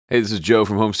Hey, this is Joe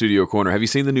from Home Studio Corner. Have you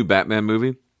seen the new Batman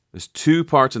movie? There's two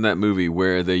parts in that movie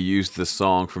where they used the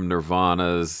song from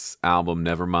Nirvana's album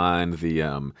Nevermind,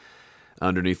 the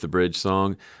Underneath the Bridge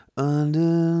song.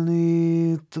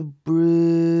 Underneath the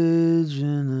bridge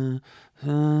in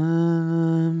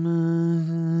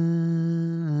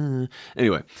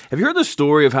Anyway, have you heard the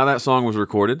story of how that song was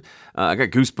recorded? I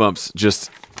got goosebumps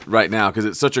just right now because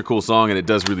it's such a cool song and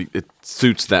it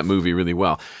suits that movie really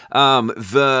well.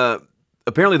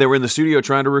 Apparently they were in the studio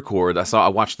trying to record. I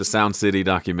watched the Sound City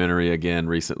documentary again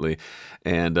recently,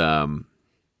 and I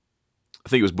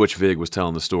think it was Butch Vig was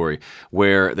telling the story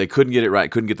where they couldn't get it right,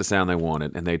 couldn't get the sound they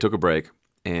wanted, and they took a break,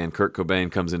 and Kurt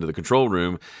Cobain comes into the control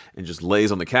room and just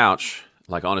lays on the couch,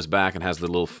 like on his back, and has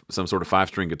some sort of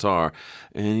 5-string guitar,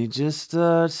 and he just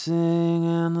starts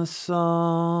singing the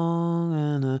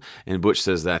song, and Butch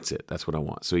says, "That's it, that's what I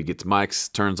want." So he gets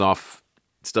mics, turns off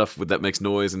stuff that makes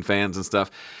noise and fans and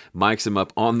stuff, mics him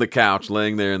up on the couch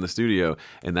laying there in the studio,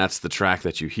 and that's the track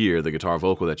that you hear, the guitar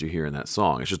vocal that you hear in that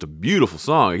song. It's just a beautiful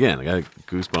song. Again, I got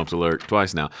goosebumps alert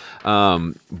twice now.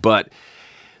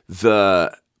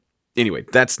 Anyway,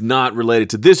 that's not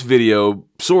related to this video,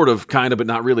 sort of, kind of, but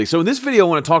not really. So in this video, I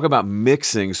want to talk about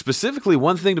mixing, specifically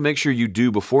one thing to make sure you do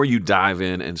before you dive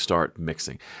in and start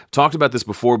mixing. I've talked about this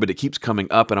before, but it keeps coming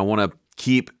up, and I want to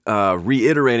keep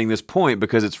reiterating this point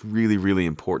because it's really, really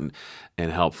important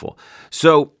and helpful.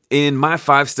 So in my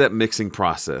 5-step mixing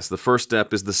process, the first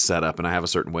step is the setup, and I have a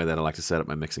certain way that I like to set up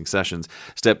my mixing sessions.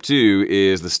 Step 2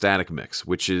 is the static mix,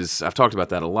 which is, I've talked about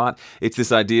that a lot. It's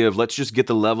this idea of let's just get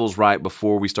the levels right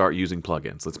before we start using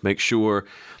plugins. Let's make sure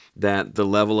that the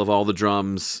level of all the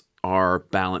drums are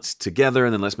balanced together,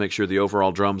 and then let's make sure the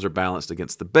overall drums are balanced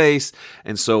against the bass,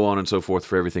 and so on and so forth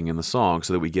for everything in the song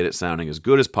so that we get it sounding as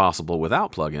good as possible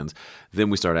without plugins. Then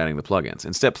we start adding the plugins.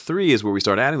 And step 3 is where we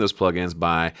start adding those plugins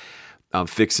by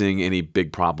fixing any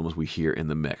big problems we hear in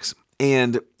the mix.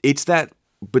 And it's that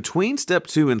between step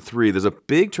 2 and 3, there's a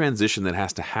big transition that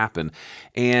has to happen.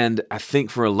 And I think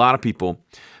for a lot of people,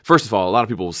 first of all, a lot of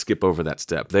people will skip over that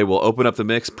step. They will open up the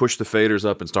mix, push the faders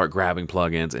up, and start grabbing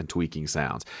plugins and tweaking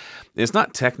sounds. It's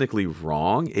not technically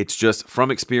wrong. It's just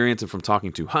from experience and from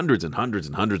talking to hundreds and hundreds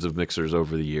and hundreds of mixers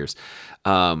over the years,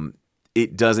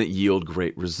 it doesn't yield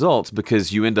great results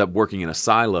because you end up working in a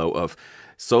silo of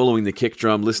soloing the kick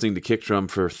drum, listening to kick drum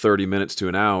for 30 minutes to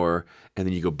an hour, and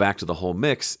then you go back to the whole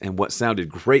mix, and what sounded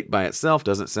great by itself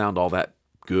doesn't sound all that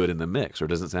good in the mix or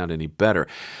doesn't sound any better.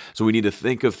 So we need to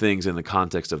think of things in the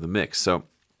context of the mix. So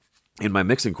in my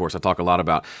mixing course, I talk a lot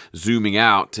about zooming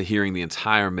out to hearing the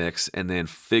entire mix and then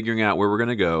figuring out where we're going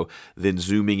to go, then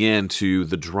zooming into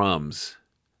the drums.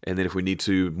 And then if we need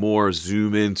to more,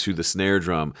 zoom into the snare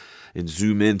drum and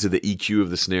zoom into the EQ of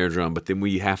the snare drum. But then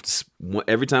we have to,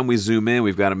 every time we zoom in,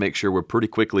 we've got to make sure we're pretty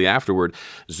quickly afterward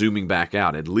zooming back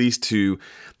out, at least to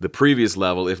the previous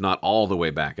level, if not all the way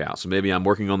back out. So maybe I'm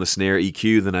working on the snare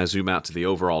EQ, then I zoom out to the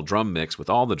overall drum mix with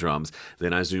all the drums,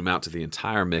 then I zoom out to the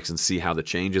entire mix and see how the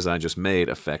changes I just made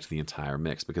affect the entire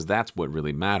mix, because that's what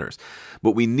really matters.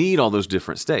 But we need all those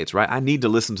different states, right? I need to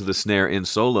listen to the snare in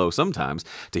solo sometimes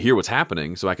to hear what's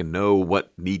happening so I can know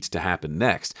what needs to happen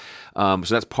next. So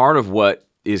that's part of what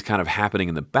is kind of happening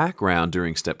in the background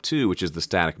during step 2, which is the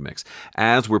static mix.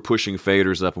 As we're pushing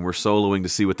faders up and we're soloing to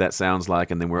see what that sounds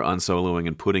like, and then we're unsoloing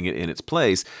and putting it in its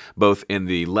place, both in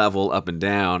the level up and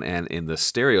down and in the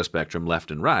stereo spectrum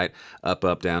left and right, up,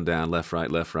 up, down, down, left,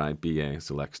 right, BA,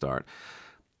 select, start.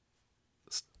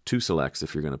 2 selects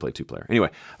if you're going to play 2-player. Anyway,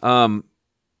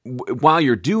 while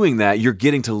you're doing that, you're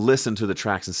getting to listen to the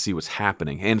tracks and see what's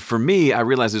happening. And for me, I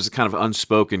realize there's a kind of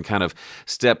unspoken kind of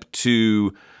step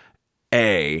 2A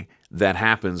that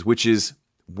happens, which is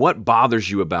what bothers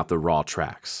you about the raw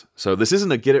tracks. So this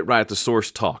isn't a get it right at the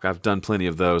source talk. I've done plenty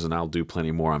of those, and I'll do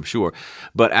plenty more, I'm sure.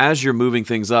 But as you're moving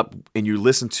things up and you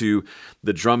listen to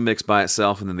the drum mix by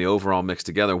itself and then the overall mix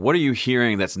together, what are you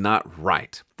hearing that's not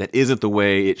right, that isn't the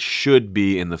way it should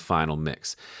be in the final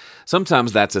mix?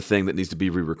 Sometimes that's a thing that needs to be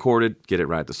re-recorded, get it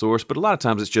right at the source, but a lot of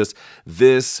times it's just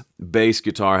this bass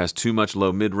guitar has too much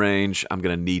low mid-range, I'm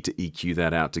going to need to EQ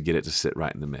that out to get it to sit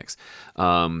right in the mix.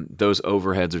 Those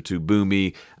overheads are too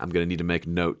boomy, I'm going to need to make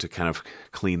note to kind of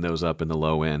clean those up in the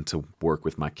low end to work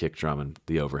with my kick drum and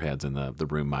the overheads and the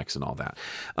room mics and all that.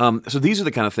 So these are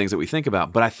the kind of things that we think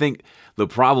about, but I think the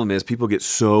problem is people get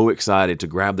so excited to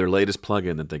grab their latest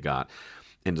plugin that they got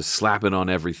and to slap it on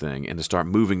everything and to start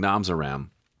moving knobs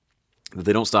around, that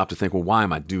they don't stop to think, well, why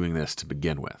am I doing this to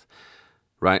begin with,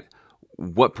 right?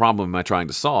 What problem am I trying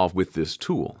to solve with this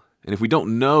tool? And if we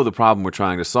don't know the problem we're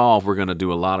trying to solve, we're going to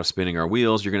do a lot of spinning our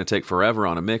wheels. You're going to take forever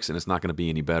on a mix, and it's not going to be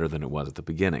any better than it was at the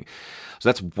beginning. So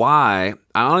that's why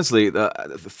I honestly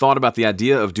thought about the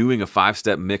idea of doing a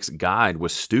 5-step mix guide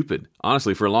was stupid.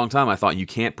 Honestly, for a long time, I thought you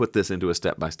can't put this into a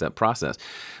step-by-step process.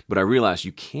 But I realized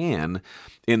you can,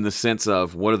 in the sense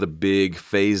of what are the big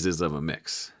phases of a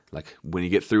mix. Like when you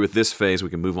get through with this phase, we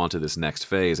can move on to this next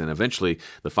phase. And eventually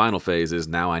the final phase is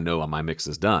now I know my mix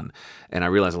is done. And I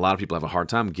realize a lot of people have a hard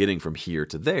time getting from here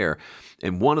to there.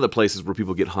 And one of the places where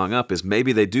people get hung up is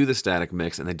maybe they do the static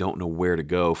mix and they don't know where to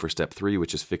go for step 3,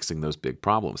 which is fixing those big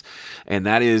problems. And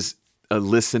that is a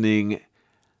listening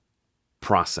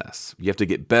process. You have to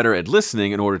get better at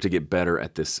listening in order to get better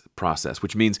at this process,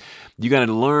 which means you got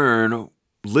to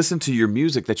listen to your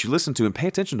music that you listen to and pay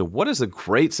attention to what does a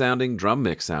great sounding drum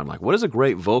mix sound like? What does a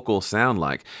great vocal sound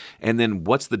like? And then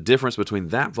what's the difference between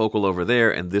that vocal over there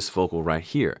and this vocal right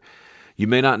here? You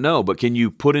may not know, but can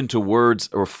you put into words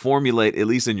or formulate, at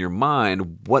least in your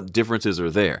mind, what differences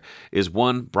are there? Is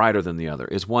one brighter than the other?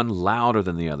 Is one louder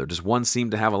than the other? Does one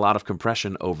seem to have a lot of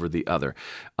compression over the other?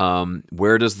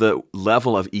 Where does the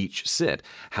level of each sit?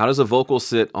 How does a vocal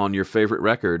sit on your favorite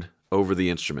record over the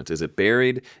instruments? Is it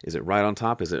buried? Is it right on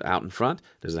top? Is it out in front?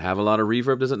 Does it have a lot of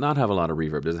reverb? Does it not have a lot of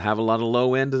reverb? Does it have a lot of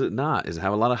low end? Does it not? Does it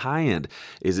have a lot of high end?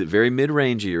 Is it very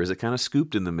mid-rangey or is it kind of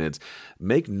scooped in the mids?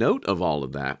 Make note of all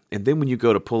of that. And then when you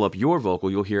go to pull up your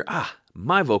vocal, you'll hear,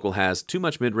 my vocal has too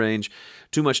much mid-range,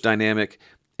 too much dynamic,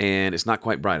 and it's not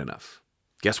quite bright enough.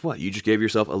 Guess what? You just gave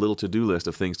yourself a little to-do list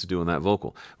of things to do on that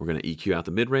vocal. We're going to EQ out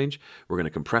the mid-range, we're going to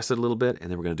compress it a little bit,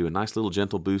 and then we're going to do a nice little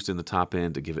gentle boost in the top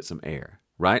end to give it some air,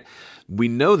 right? We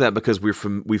know that because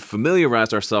we've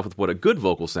familiarized ourselves with what a good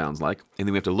vocal sounds like, and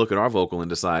then we have to look at our vocal and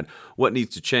decide what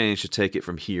needs to change to take it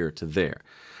from here to there.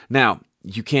 Now,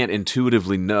 you can't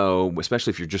intuitively know, especially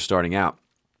if you're just starting out,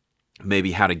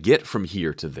 maybe how to get from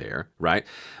here to there, right?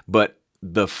 But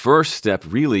the first step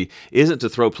really isn't to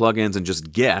throw plugins and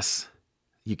just guess.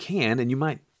 You can, and you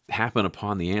might happen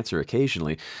upon the answer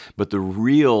occasionally, but the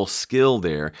real skill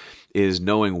there is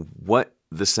knowing what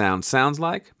the sound sounds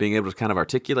like, being able to kind of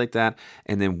articulate that,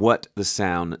 and then what the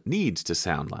sound needs to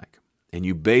sound like. And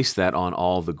you base that on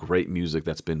all the great music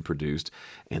that's been produced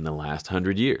in the last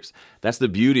 100 years. That's the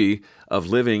beauty of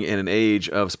living in an age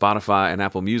of Spotify and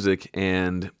Apple Music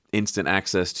and instant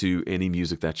access to any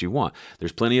music that you want.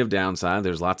 There's plenty of downside.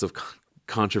 There's lots of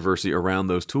controversy around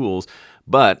those tools.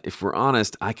 But if we're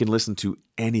honest, I can listen to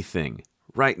anything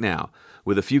right now.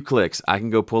 With a few clicks, I can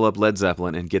go pull up Led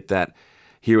Zeppelin and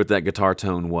hear what that guitar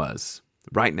tone was.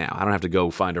 Right now. I don't have to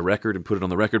go find a record and put it on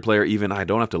the record player. Even I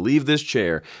don't have to leave this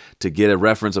chair to get a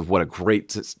reference of what a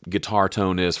great guitar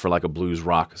tone is for like a blues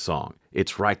rock song.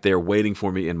 It's right there waiting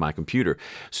for me in my computer.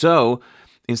 So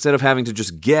instead of having to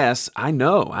just guess, I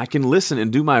know I can listen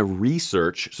and do my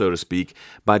research, so to speak,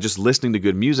 by just listening to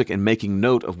good music and making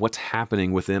note of what's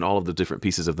happening within all of the different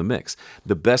pieces of the mix.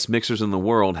 The best mixers in the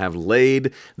world have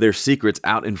laid their secrets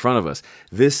out in front of us.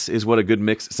 This is what a good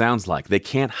mix sounds like. They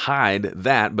can't hide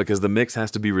that because the mix has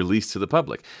to be released to the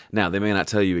public. Now, they may not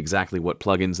tell you exactly what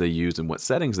plugins they used and what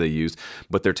settings they used,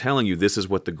 but they're telling you this is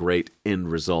what the great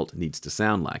end result needs to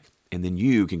sound like. And then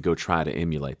you can go try to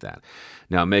emulate that.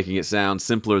 Now, I'm making it sound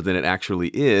simpler than it actually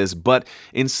is, but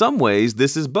in some ways,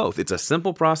 this is both. It's a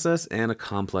simple process and a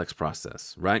complex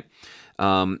process, right?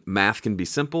 Math can be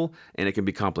simple and it can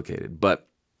be complicated, but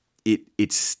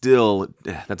it's still,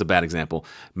 that's a bad example.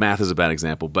 Math is a bad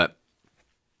example, but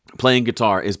playing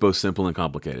guitar is both simple and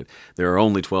complicated. There are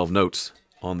only 12 notes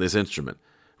on this instrument.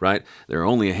 Right? There are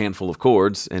only a handful of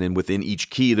chords, and then within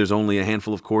each key, there's only a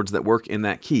handful of chords that work in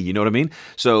that key. You know what I mean?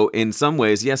 So in some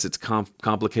ways, yes, it's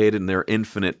complicated, and there are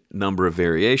infinite number of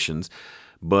variations,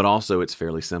 but also it's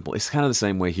fairly simple. It's kind of the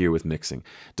same way here with mixing.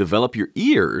 Develop your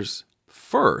ears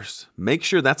first. Make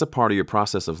sure that's a part of your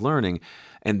process of learning,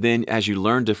 and then as you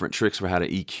learn different tricks for how to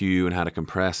EQ and how to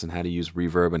compress and how to use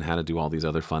reverb and how to do all these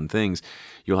other fun things,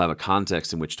 you'll have a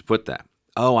context in which to put that.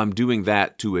 Oh, I'm doing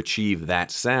that to achieve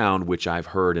that sound, which I've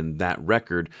heard in that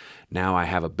record. Now I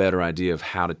have a better idea of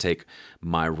how to take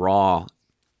my raw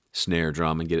snare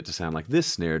drum and get it to sound like this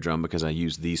snare drum because I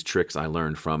use these tricks I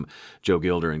learned from Joe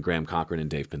Gilder and Graham Cochran and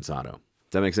Dave Pensato. Does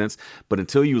that make sense? But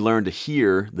until you learn to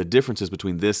hear the differences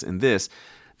between this and this,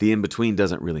 the in-between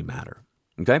doesn't really matter.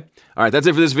 Okay? All right, that's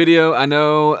it for this video. I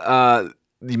know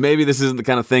maybe this isn't the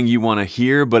kind of thing you want to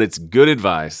hear, but it's good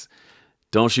advice.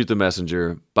 Don't shoot the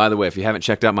messenger. By the way, if you haven't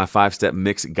checked out my 5-step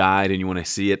mix guide and you want to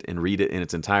see it and read it in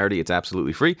its entirety, it's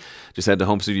absolutely free. Just head to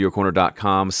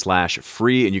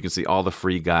homestudiocorner.com/free and you can see all the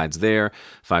free guides there,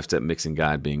 5-step mixing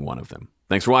guide being one of them.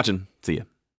 Thanks for watching. See ya.